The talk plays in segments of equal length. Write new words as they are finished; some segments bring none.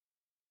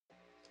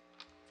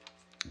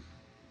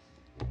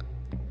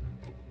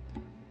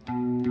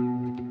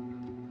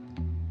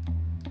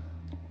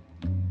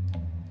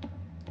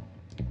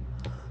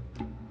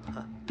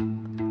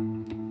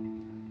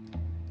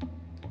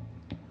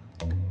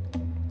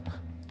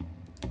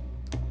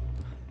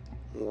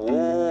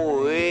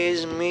Woe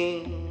is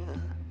me,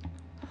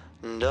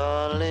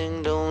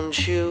 darling,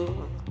 don't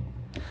you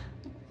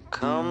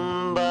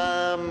come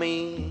by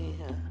me.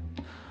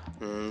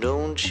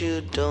 Don't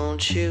you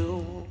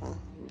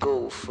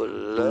go for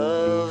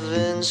love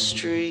in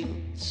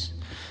streets.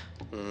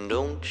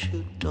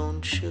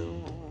 Don't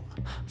you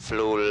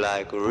flow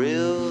like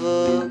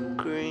river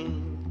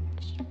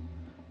greens.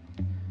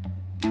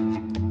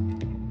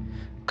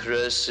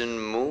 Crescent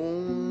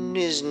moon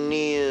is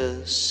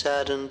near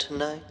Saturn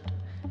tonight.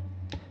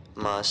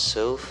 My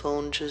cell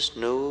phone just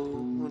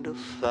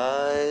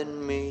notified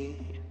me.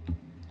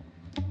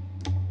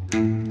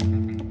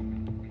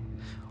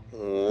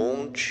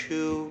 Won't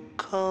you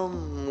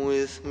come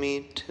with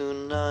me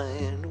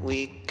tonight?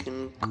 We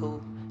can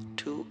go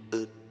to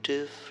a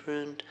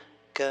different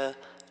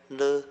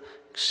galaxy.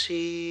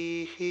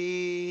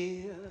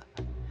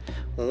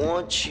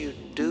 What you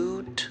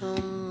do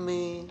to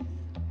me,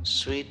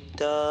 sweet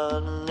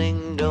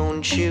darling,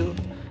 don't you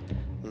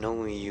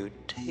know you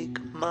take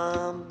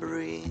my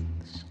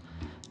breaths?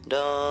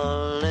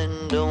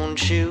 Darling,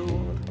 don't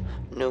you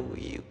know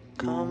you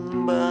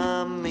come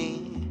by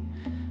me?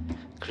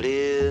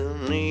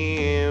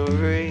 Clearly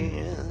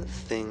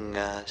everything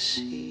I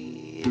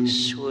see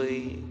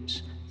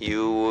sways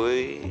your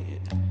way.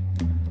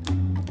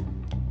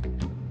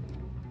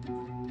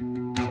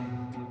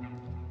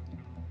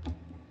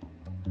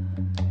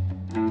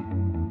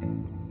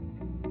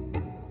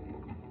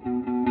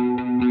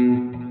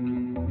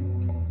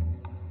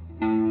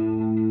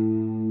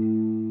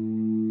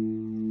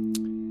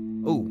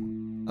 Oh,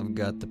 I've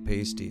got the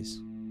pasties.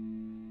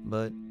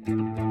 But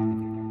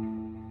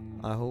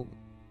I hope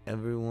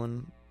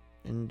everyone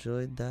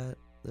enjoyed that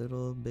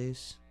little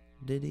bass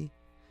ditty.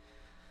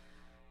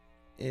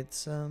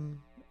 It's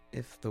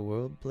If the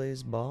World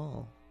Plays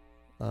Ball,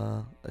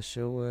 a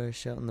show where I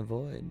shout in the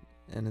void,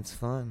 and it's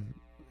fun.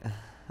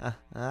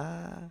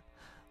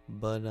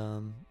 But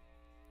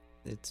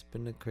it's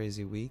been a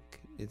crazy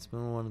week. It's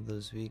been one of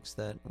those weeks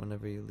that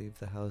whenever you leave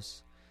the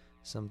house,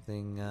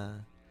 something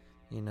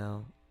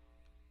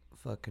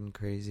fucking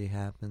crazy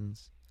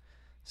happens.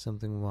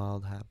 Something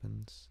wild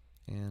happens.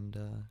 And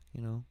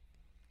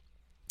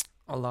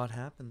a lot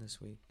happened this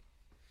week.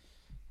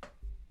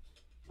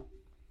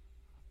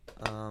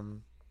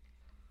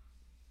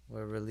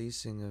 We're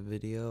releasing a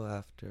video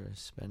after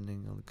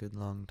spending a good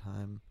long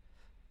time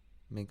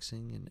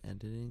mixing and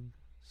editing,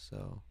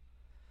 so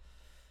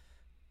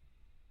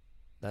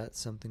that's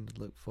something to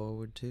look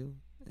forward to.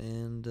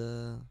 And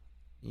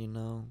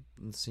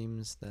it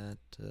seems that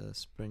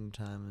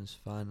springtime is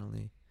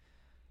finally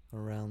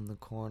around the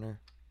corner.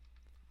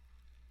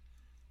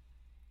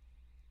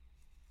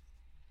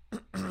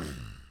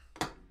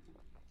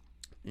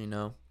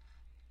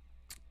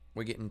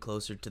 We're getting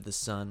closer to the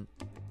sun.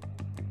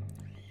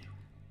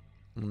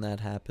 When that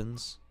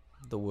happens,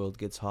 the world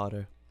gets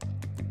hotter.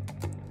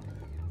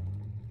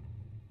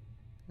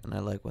 And I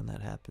like when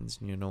that happens,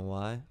 and you know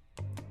why?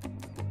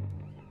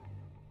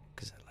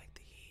 Because I like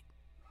the heat.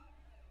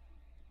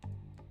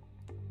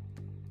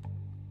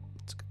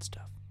 It's good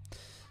stuff.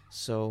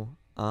 So,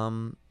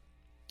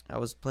 I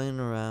was playing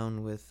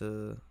around with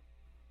a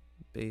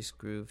bass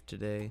groove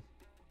today,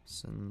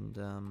 and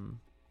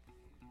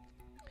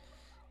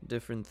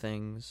different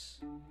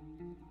things.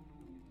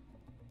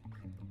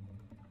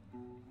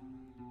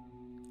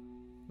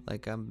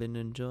 Like, I've been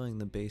enjoying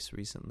the bass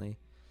recently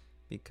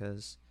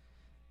because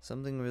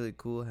something really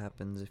cool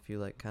happens if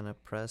you kind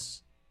of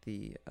press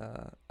the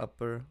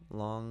upper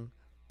long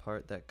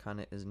part that kind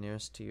of is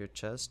nearest to your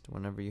chest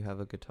whenever you have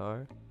a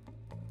guitar,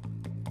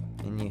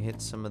 and you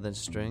hit some of the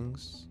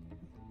strings.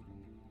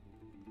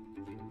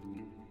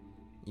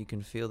 You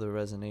can feel the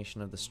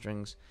resonation of the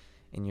strings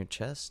in your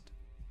chest.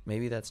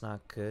 Maybe that's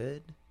not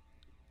good.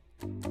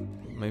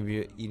 Maybe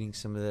you're eating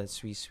some of that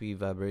sweet, sweet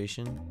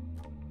vibration.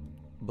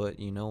 But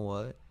you know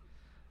what?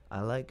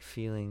 I like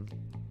feeling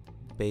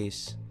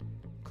bass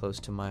close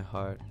to my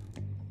heart.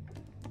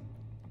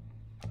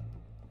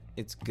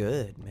 It's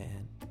good,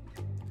 man.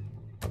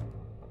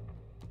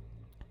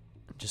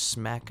 Just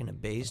smacking a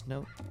bass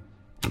note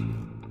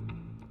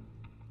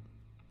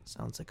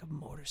sounds like a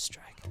mortar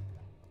strike.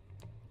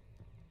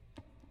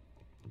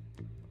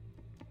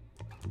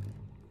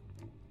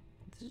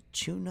 These are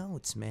 2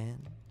 notes,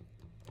 man.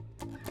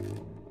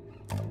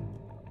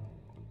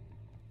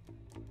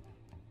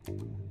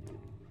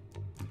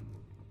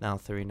 Now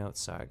 3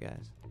 notes, sorry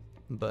guys.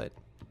 But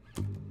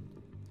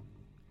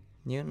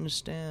you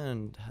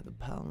understand the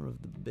power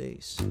of the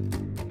bass.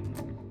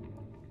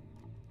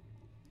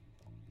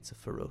 It's a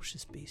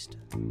ferocious beast.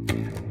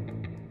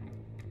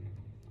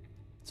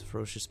 It's a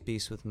ferocious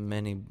beast with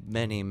many,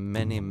 many,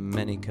 many,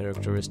 many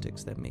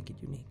characteristics that make it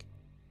unique.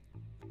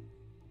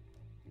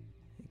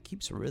 It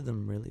keeps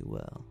rhythm really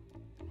well.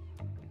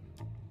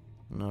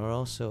 And it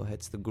also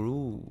hits the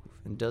groove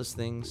and does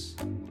things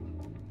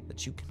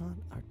that you cannot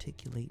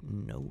articulate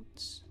in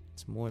notes.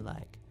 It's more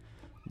like,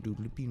 you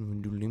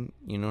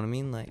know what I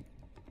mean? Like,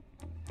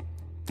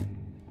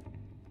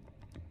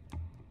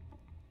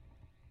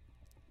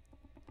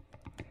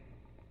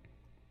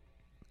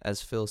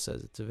 as Phil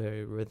says, it's a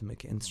very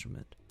rhythmic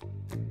instrument.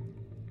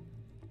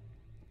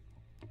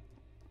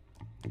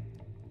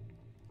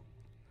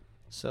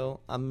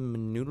 So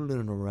I'm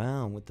noodling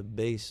around with the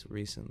bass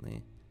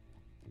recently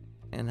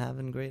and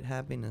having great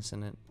happiness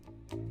in it.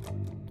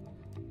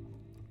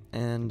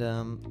 And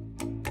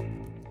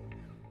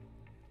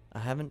I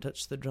haven't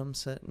touched the drum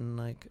set in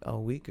like a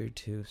week or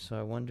two, so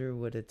I wonder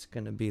what it's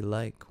gonna be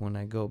like when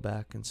I go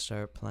back and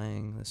start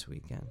playing this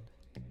weekend.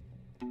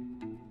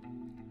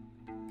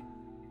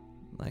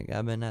 Like,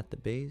 I've been at the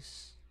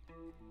bass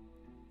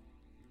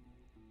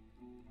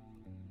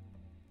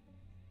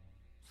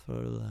for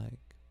like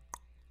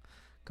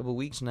a couple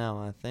weeks now,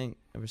 I think,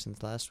 ever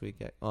since last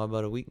week.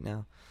 About a week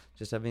now,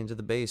 just having into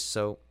the bass.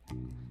 So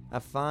I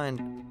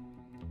find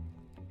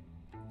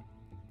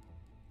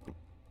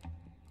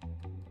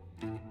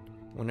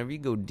whenever you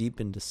go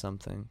deep into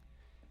something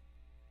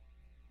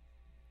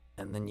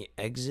and then you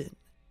exit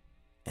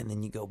and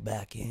then you go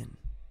back in,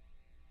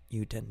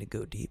 you tend to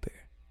go deeper.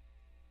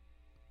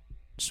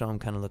 So I'm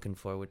kind of looking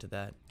forward to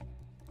that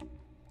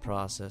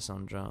process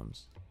on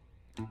drums.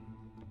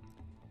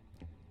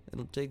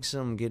 It'll take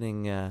some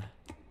getting,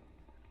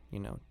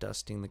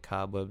 dusting the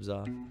cobwebs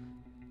off.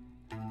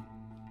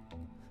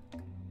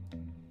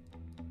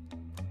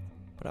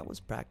 But I was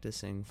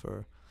practicing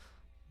for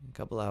a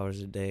couple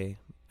hours a day,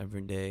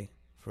 every day,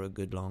 for a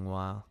good long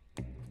while.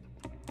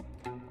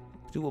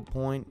 To a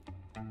point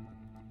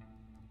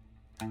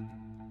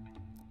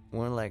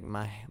where like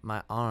my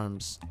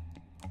arms,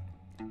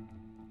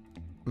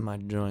 my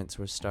joints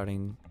were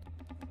starting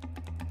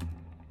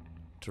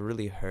to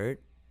really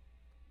hurt.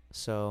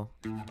 So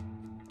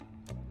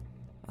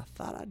I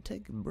thought I'd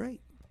take a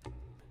break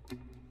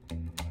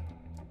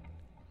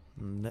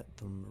and let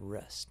them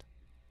rest.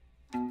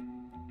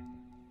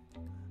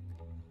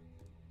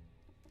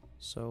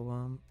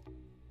 So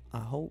I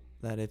hope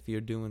that if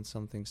you're doing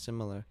something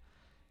similar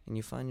and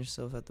you find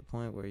yourself at the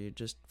point where you're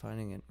just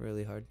finding it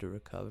really hard to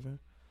recover,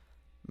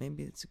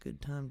 maybe it's a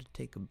good time to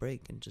take a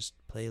break and just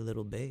play a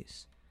little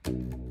bass.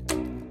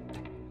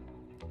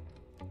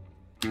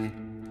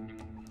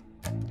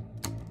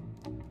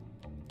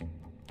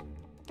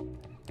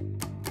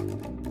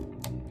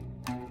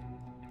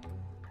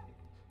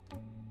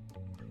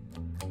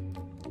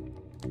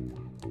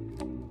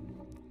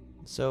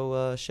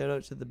 So shout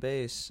out to the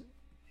bass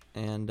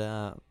and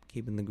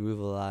keeping the groove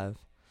alive.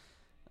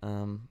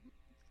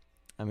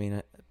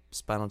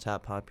 Spinal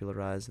Tap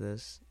popularized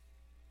this,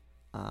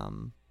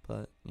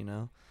 but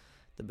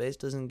the bass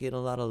doesn't get a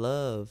lot of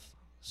love,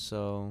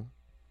 so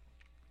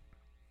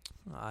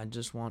I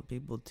just want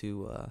people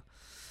to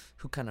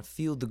who kind of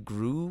feel the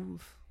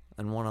groove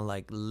and want to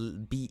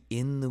be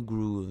in the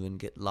groove and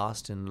get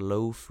lost in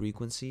low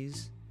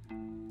frequencies,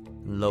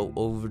 low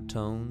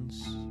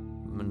overtones,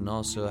 and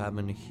also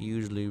having a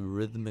hugely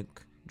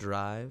rhythmic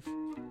drive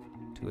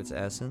to its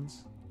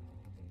essence.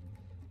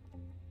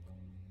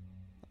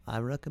 I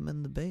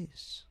recommend the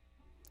bass.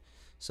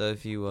 So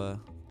if you are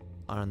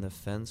on the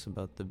fence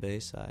about the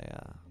bass,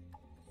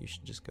 you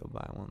should just go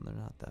buy one. They're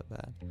not that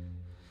bad.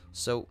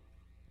 So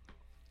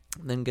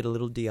then get a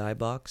little DI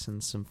box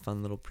and some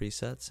fun little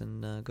presets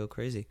and go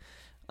crazy.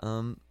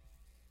 I've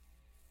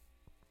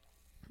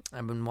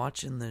been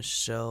watching this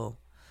show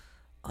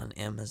on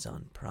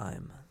Amazon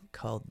Prime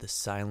called The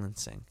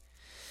Silencing.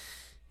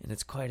 And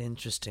it's quite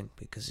interesting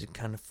because it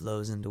kind of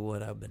flows into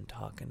what I've been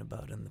talking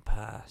about in the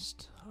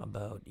past.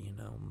 About,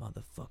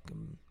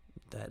 motherfucking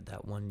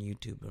that one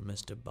YouTuber,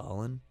 Mr.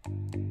 Ballin.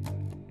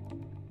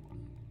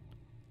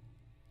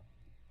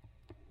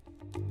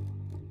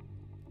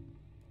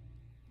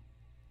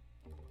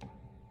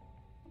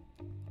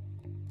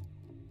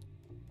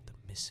 The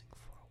Missing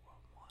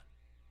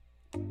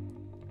 411.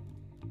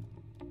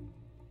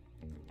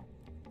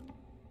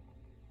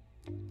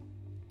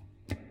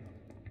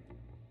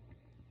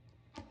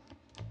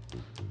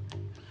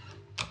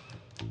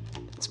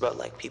 It's about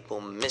like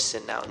people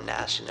missing out in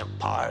national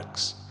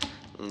parks,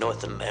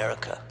 North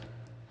America,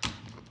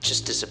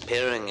 just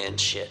disappearing and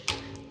shit.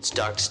 It's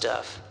dark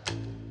stuff.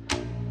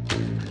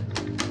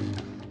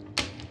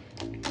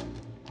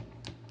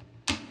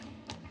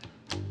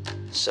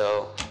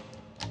 So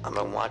I've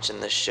been watching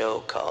this show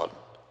called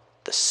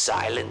The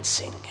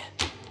Silencing,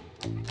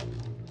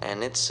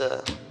 and it's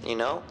a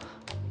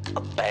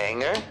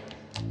banger.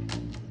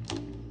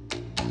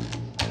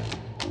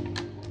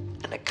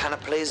 It kind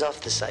of plays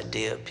off this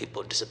idea of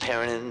people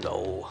disappearing in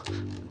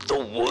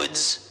the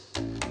woods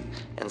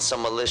and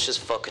some malicious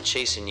fucker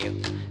chasing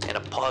you, and a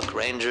park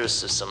ranger is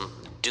some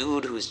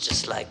dude who's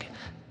just like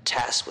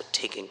tasked with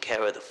taking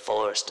care of the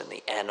forest and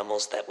the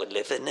animals that would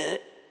live in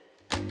it.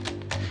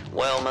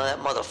 Well, man,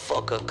 that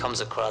motherfucker comes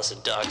across a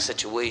dark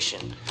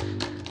situation,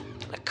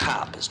 and a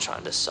cop is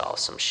trying to solve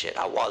some shit.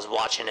 I was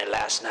watching it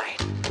last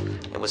night.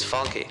 It was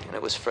funky and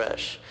it was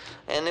fresh.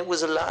 And it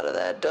was a lot of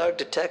that dark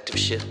detective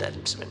shit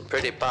that's been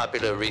pretty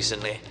popular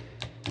recently.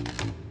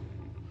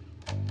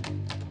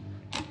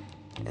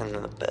 And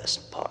then the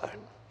best part,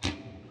 the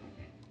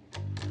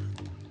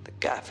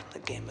guy from the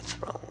Game of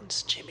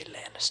Thrones, Jaime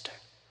Lannister.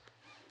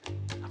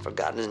 I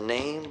Forgotten his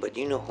name, but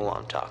you know who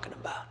I'm talking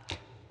about.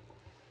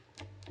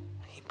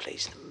 He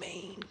plays the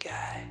main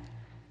guy.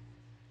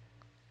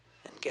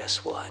 And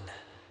guess what?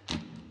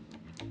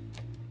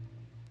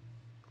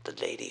 The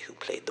lady who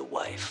played the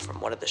wife from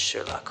one of the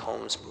Sherlock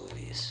Holmes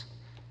movies.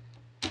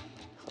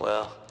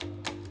 Well,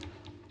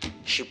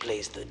 she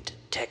plays the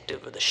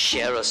detective or the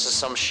sheriff or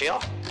some shit.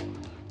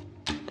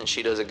 And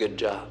she does a good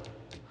job.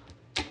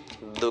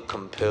 The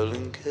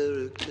compelling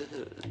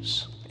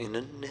characters in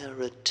a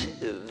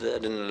narrative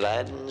that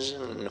enlightens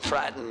and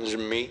frightens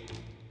me.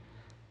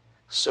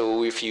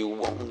 So if you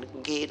want to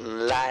get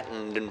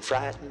enlightened and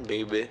frightened,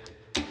 baby,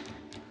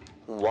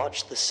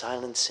 watch The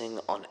Silencing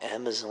on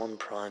Amazon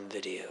Prime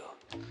Video.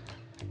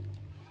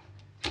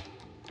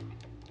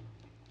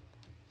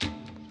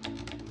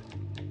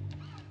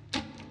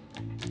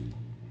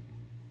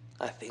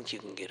 I think you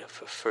can get it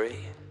for free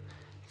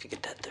if you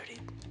get that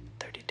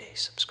 30-day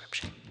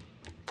subscription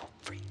for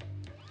free.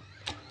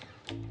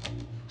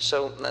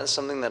 So that's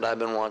something that I've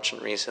been watching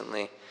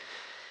recently.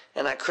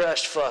 And I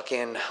crushed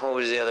fucking, what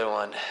was the other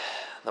one?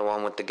 The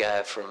one with the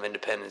guy from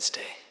Independence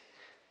Day.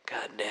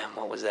 God damn,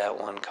 what was that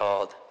one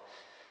called?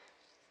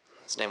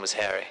 His name was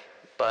Harry.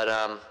 But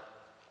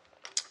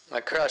I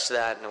crushed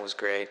that and it was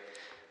great.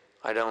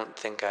 I don't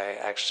think I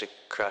actually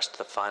crushed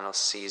the final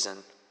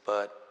season,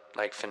 but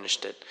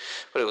finished it.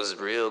 But it was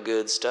real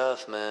good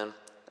stuff, man.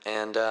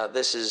 And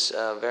this is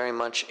very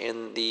much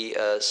in the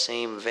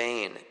same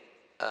vein.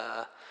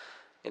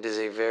 It is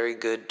a very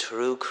good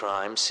true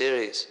crime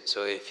series.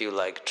 So if you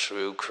like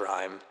true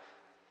crime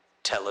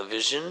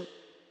television,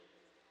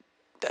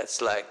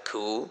 that's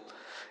cool,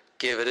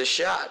 give it a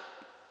shot.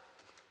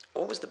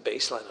 What was the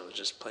bass line I was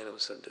just playing? It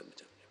was so dumb.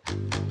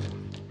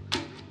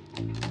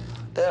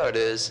 There it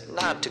is.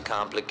 Not too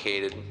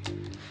complicated.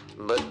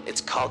 But it's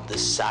called The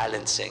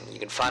Silencing. You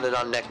can find it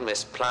on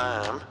Netflix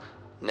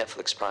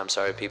Prime,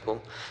 sorry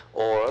people.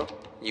 Or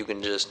you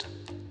can just,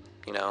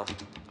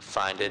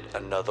 find it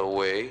another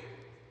way,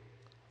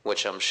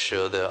 which I'm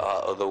sure there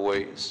are other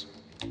ways.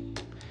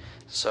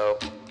 So,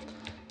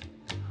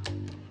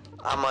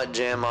 I might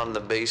jam on the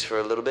bass for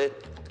a little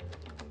bit.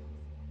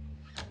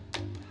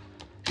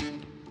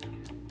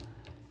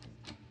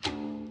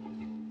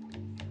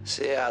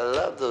 See, I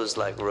love those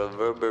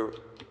reverber.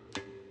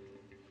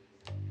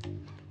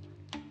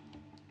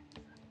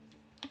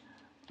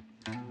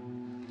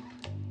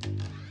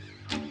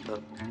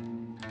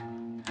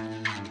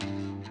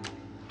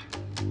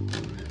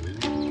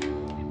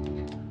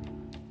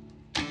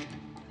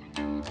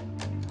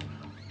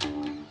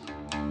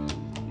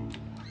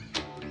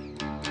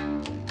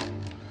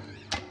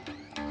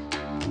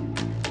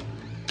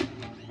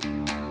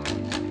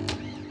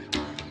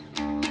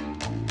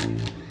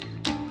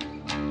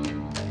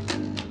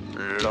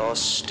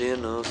 Lost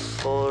in a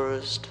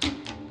forest,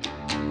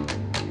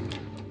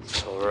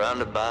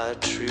 surrounded by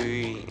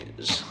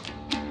trees.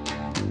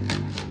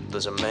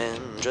 There's a man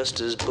dressed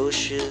as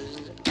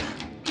bushes,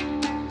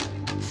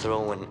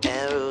 throwing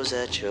arrows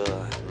at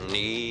your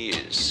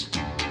knees.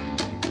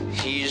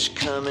 He's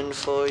coming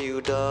for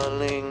you,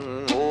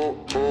 darling. Oh,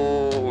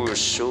 oh,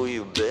 so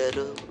you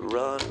better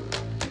run.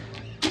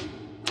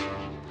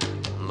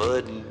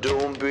 But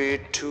don't be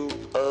too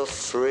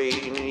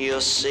afraid.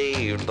 You're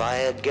saved by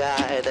a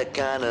guy that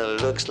kinda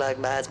looks like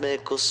Mads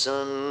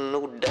Mikkelsen.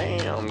 Oh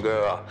damn,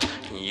 girl,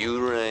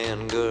 you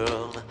ran,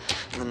 girl.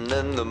 And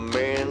then the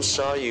man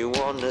saw you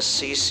on the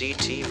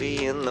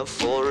CCTV in the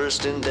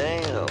forest. And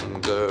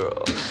damn,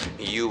 girl,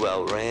 you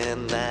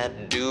outran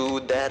that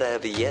dude that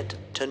I've yet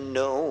to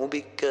know,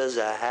 because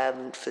I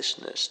haven't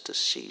fitness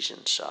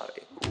decision.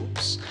 Sorry,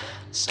 oops.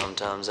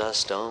 Sometimes I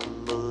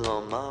stumble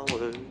on my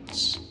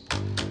words.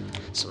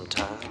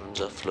 Sometimes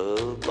I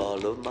flub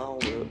all of my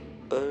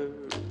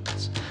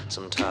words.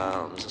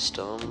 Sometimes I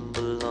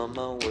stumble on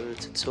my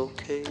words. It's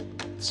okay,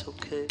 it's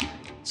okay,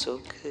 it's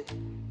okay.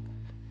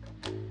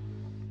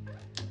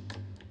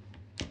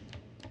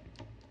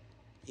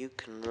 You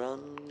can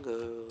run,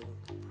 girl,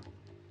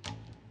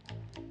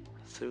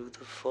 through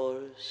the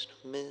forest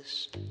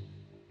mist.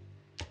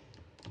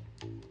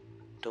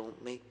 Don't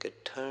make a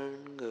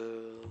turn,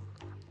 girl.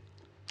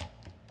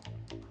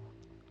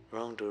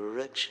 Wrong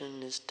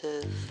direction is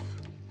death.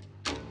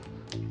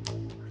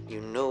 You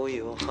know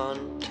you're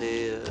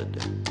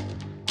hunted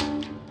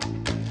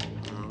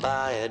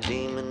by a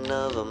demon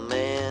of a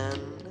man,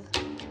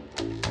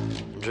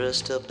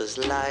 dressed up as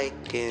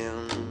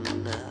Lycan,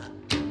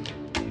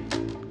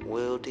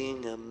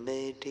 wielding a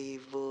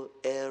medieval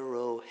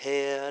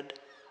arrowhead.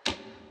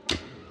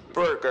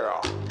 Break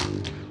out.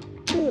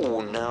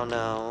 Oh, now,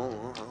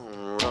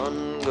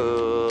 run,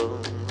 girl.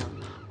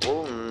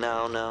 Oh,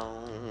 now,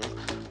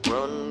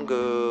 run,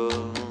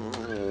 girl.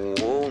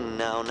 Oh,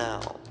 now,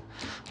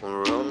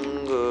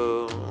 run,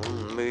 girl.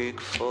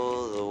 Make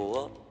for the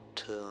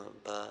water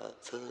by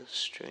the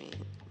stream.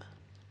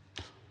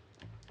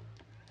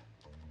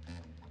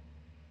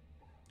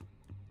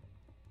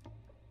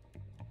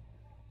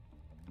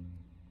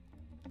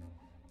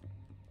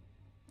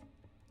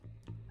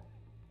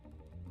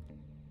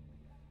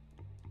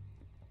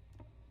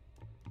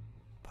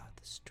 By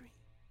the stream.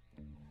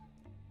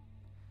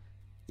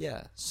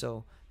 yeah,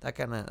 so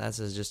that's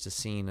just a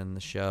scene in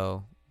the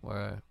show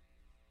where,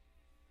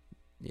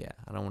 yeah,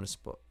 I don't want to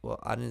spoil. Well,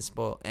 I didn't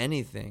spoil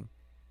anything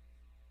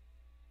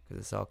because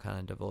it's all kind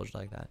of divulged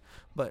like that,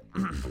 but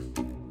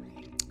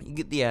you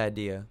get the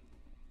idea.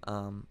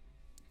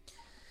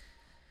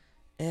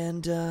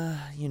 And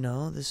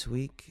this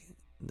week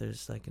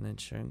there's like an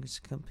insurance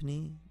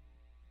company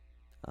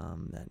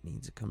that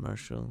needs a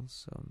commercial,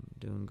 so I'm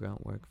doing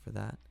groundwork for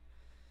that.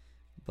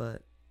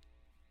 But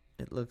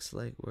it looks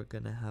like we're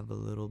gonna have a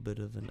little bit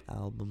of an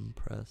album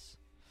press.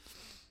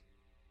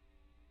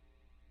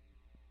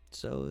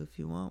 So if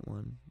you want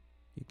one,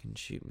 you can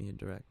shoot me a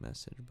direct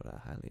message, but I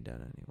highly doubt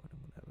anyone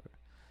would ever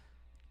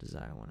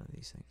desire one of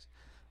these things.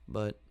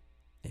 But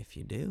if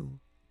you do,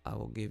 I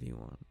will give you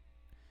one.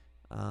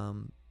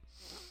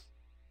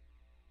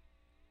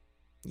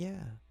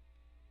 Yeah.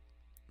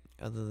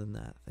 Other than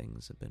that,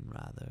 things have been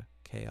rather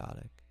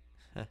chaotic.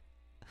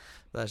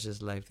 That's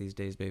just life these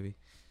days, baby.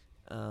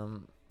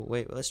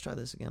 Wait, let's try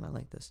this again. I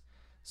like this.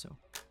 So.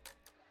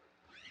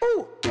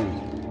 Ooh!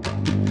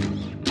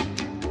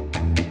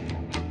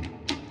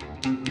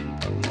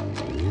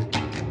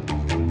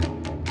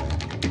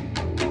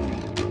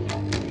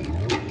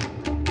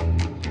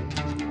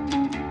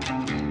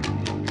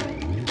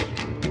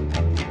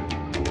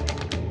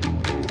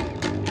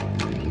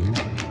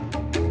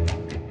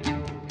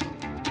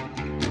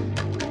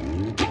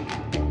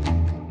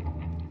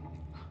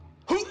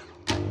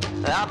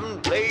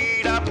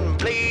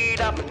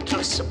 I've been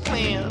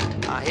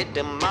disciplined. I hit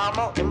the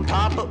mama and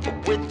papa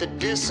with the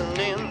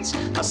dissonance.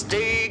 I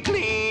stay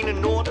clean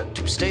in order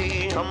to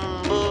stay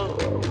humble.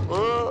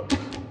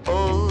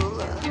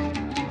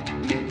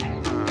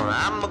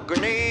 I'm a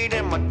grenade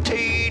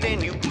imitate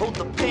and you hold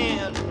the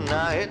pen.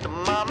 I hit the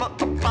mama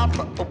and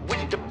papa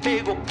with the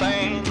big old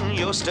bang.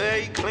 You'll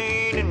stay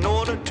clean in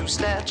order to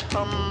snatch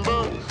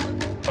humble.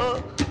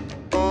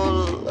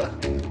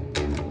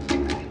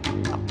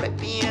 I play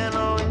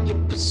piano in your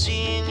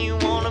pussy and you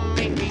wanna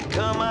make me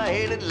come. I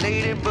hate it,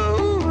 lady,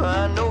 boo.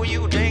 I know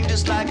you dang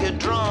just like a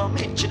drum.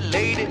 Hit you,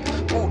 lady.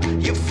 Ooh,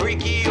 you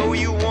freaky, oh,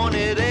 you want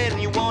it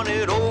and you want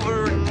it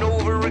over and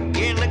over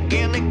again,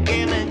 again,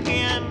 again,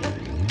 again.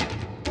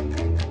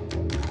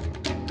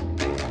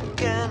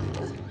 Again.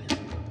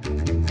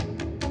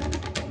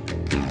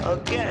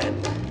 Again.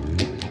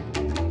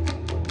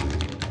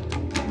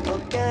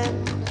 Again.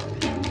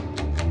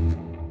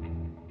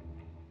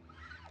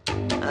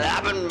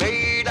 I've been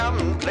made, I've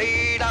been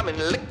played, I've been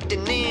licked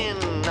in.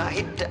 I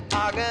hit the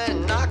aga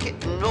and knock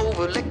it and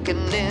over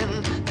licking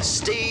in.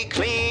 Stay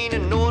clean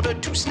in order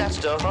to snatch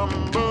the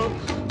humble.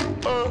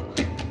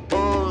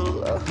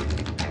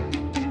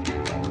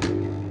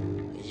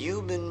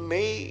 You've been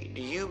made,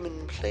 you've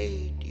been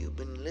played, you've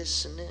been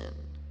listening.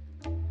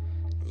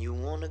 You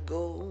wanna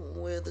go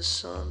where the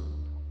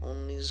sun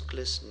only is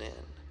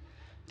glistening.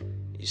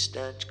 You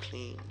snatch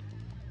clean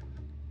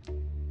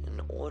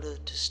in order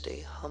to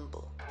stay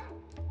humble.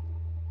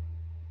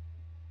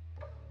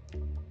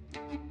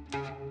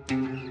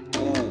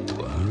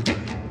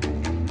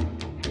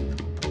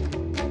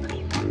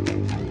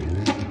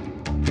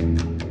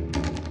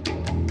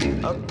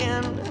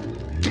 Again.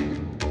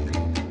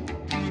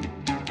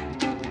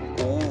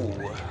 Ooh.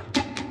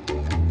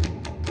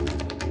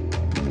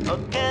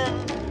 Again.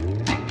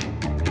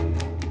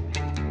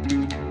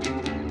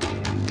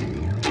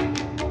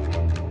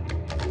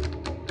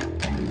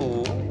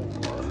 Ooh.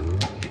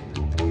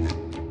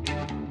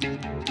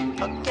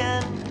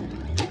 Again.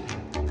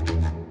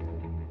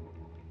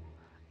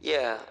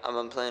 Yeah, I've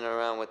been playing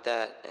around with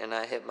that and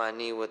I hit my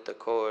knee with the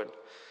chord.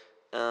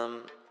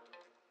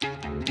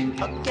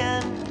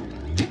 Again.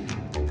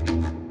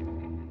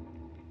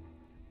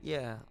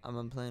 Yeah, I've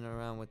been playing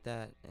around with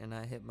that and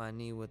I hit my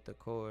knee with the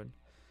chord.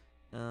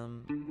 I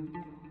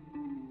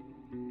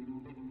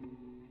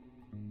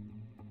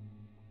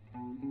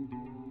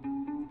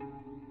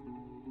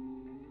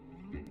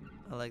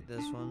like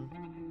this one.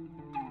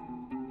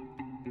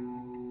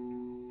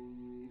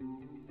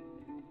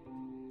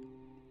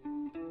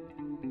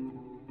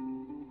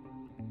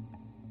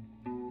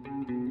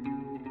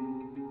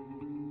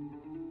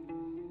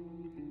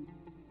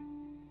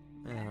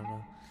 I don't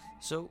know.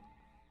 So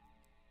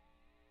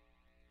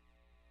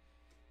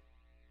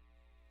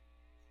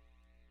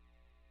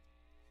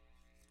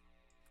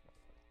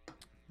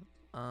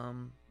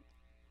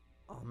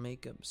I'll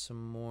make up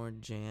some more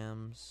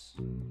jams.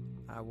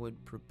 I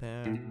would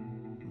prepare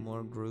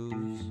more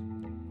grooves.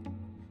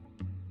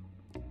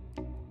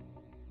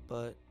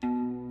 But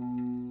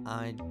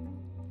I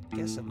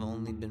guess I've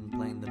only been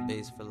playing the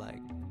bass for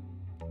like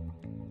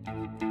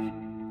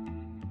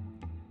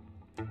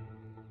a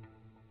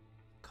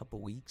couple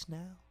weeks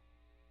now.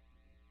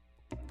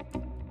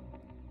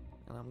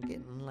 And I'm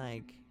getting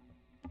like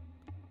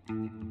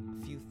a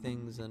few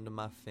things under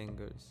my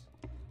fingers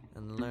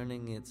and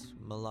learning its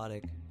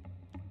melodic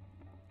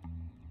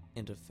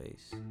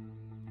interface,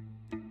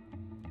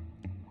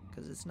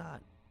 because it's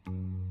not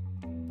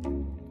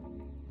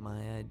my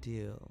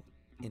ideal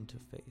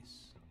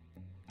interface.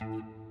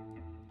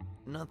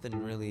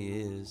 Nothing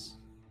really is,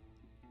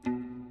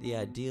 the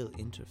ideal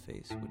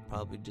interface would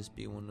probably just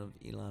be one of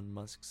Elon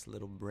Musk's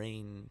little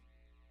brain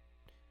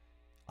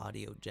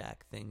audio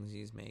jack things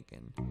he's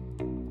making.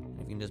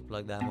 You can just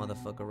plug that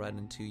motherfucker right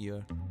into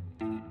your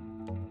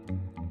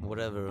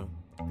whatever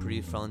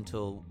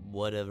prefrontal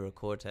whatever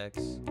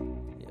cortex,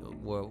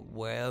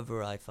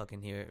 wherever I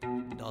fucking hear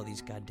all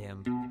these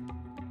goddamn,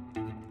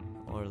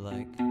 or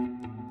like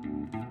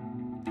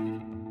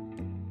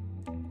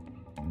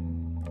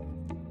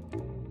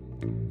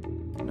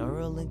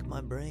Neuralink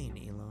my brain,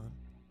 Elon.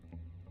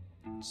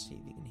 Let's see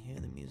if you can hear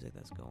the music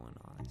that's going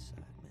on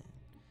inside, man.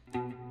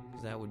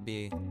 Because that would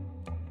be,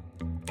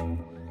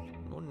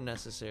 wouldn't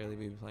necessarily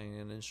be playing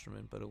an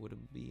instrument, but it would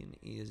be an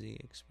easy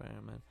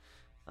experiment.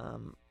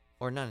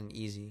 Or not an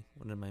easy,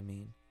 what do I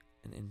mean?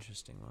 An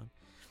interesting one.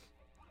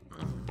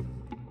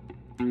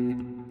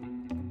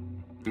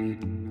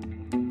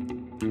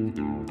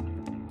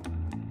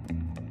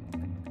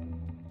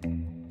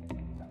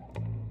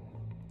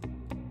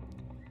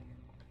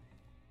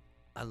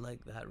 I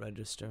like that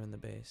register in the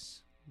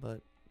bass,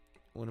 but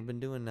what I've been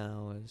doing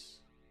now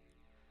is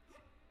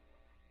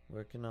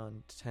working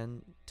on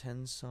 10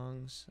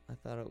 songs. I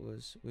thought it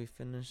was, we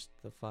finished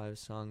the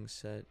 5-song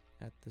set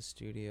at the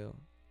studio,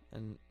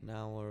 and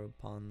now we're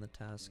upon the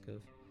task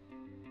of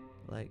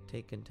like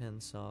taking 10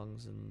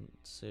 songs and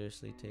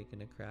seriously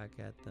taking a crack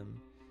at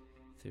them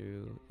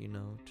through,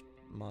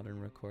 modern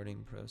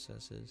recording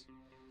processes.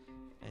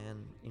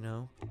 And,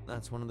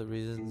 that's one of the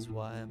reasons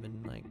why I've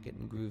been like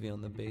getting groovy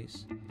on the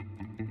bass,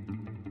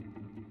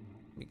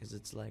 because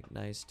it's like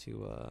nice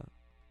to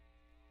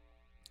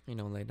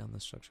lay down the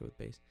structure with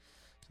bass.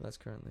 So that's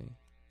currently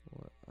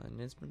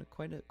and it's been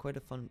quite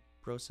a fun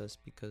process,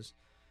 because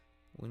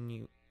when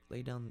you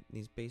lay down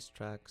these bass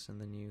tracks and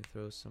then you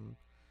throw some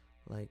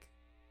like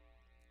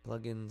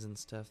plugins and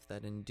stuff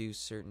that induce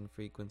certain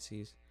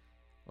frequencies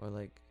or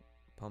like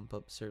pump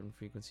up certain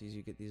frequencies,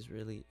 you get these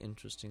really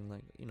interesting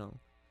like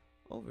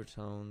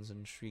overtones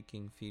and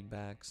shrieking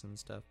feedbacks and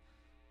stuff.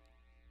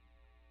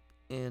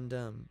 And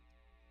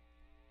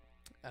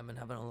I've been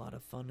having a lot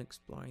of fun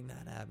exploring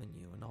that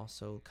avenue, and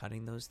also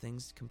cutting those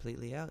things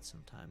completely out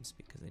sometimes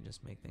because they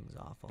just make things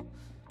awful.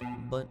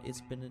 But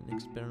it's been an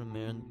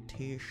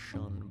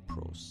experimentation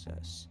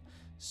process.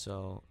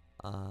 So,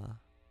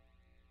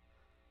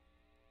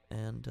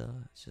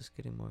 it's just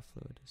getting more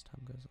fluid as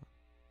time goes on.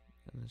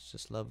 And it's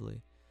just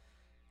lovely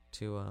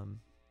to,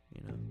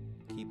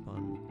 keep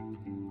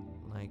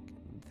on, like,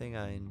 the thing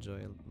I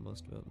enjoy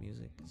most about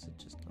music is it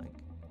just,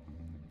 like,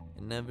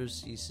 it never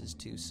ceases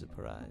to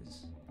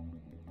surprise.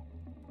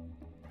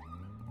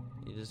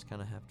 You just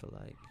kind of have to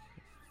like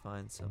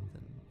find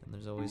something, and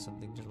there's always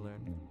something to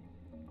learn.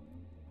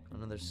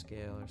 Another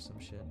scale or some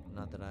shit.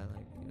 Not that I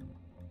like,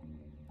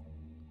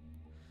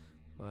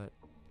 but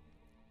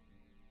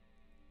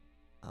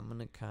I'm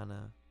gonna kind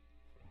of.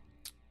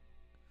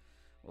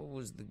 What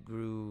was the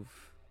groove?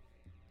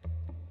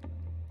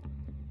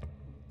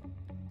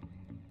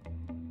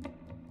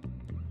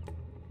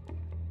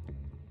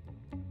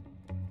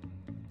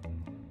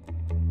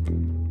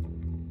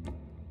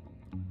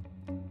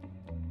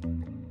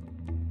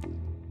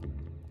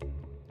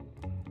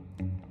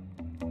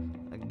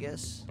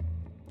 Guess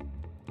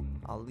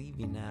I'll leave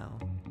you now.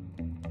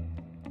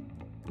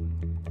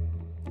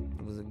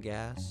 It was a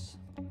gas.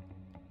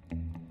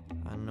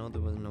 I know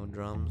there was no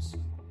drums,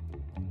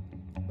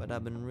 but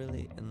I've been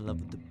really in love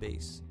with the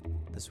bass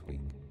this week,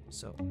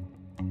 so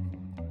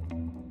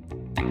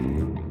I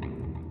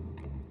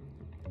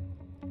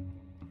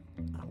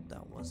hope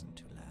that wasn't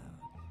too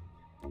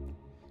loud.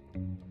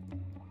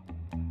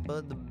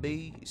 But the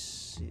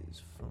bass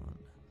is fun.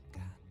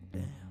 God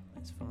damn,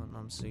 it's fun.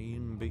 I'm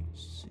saying bass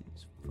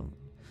is fun.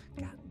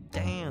 God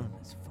damn,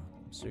 it's fun.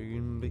 I'm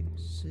saying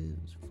bass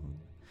is fun.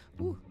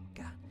 Ooh,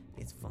 God,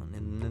 it's fun.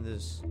 And then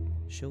this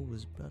show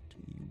is brought to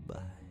you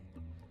by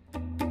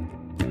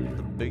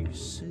the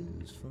bass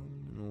is fun.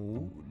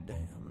 Oh,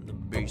 damn, the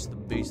bass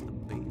is fun.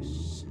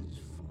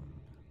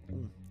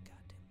 Oh,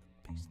 goddamn,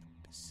 the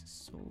bass is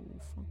so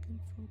fucking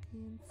funky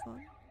and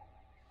fun.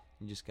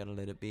 You just gotta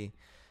let it be.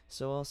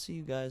 So I'll see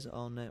you guys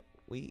all next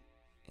week.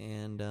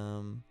 And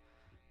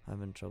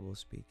having trouble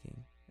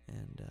speaking.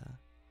 And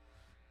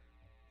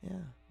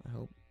I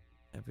hope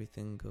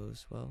everything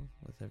goes well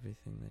with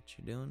everything that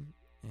you're doing.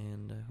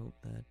 And I hope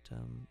that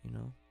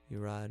you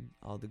ride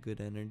all the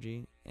good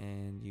energy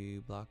and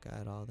you block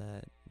out all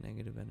that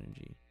negative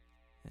energy,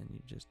 and you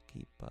just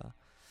keep the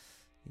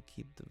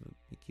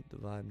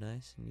vibe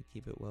nice, and you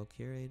keep it well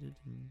curated,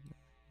 and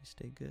you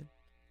stay good.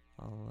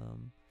 I'll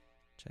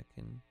check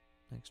in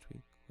next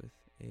week with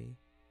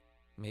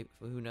maybe,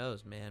 who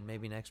knows, man,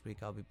 maybe next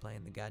week I'll be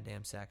playing the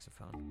goddamn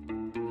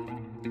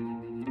saxophone.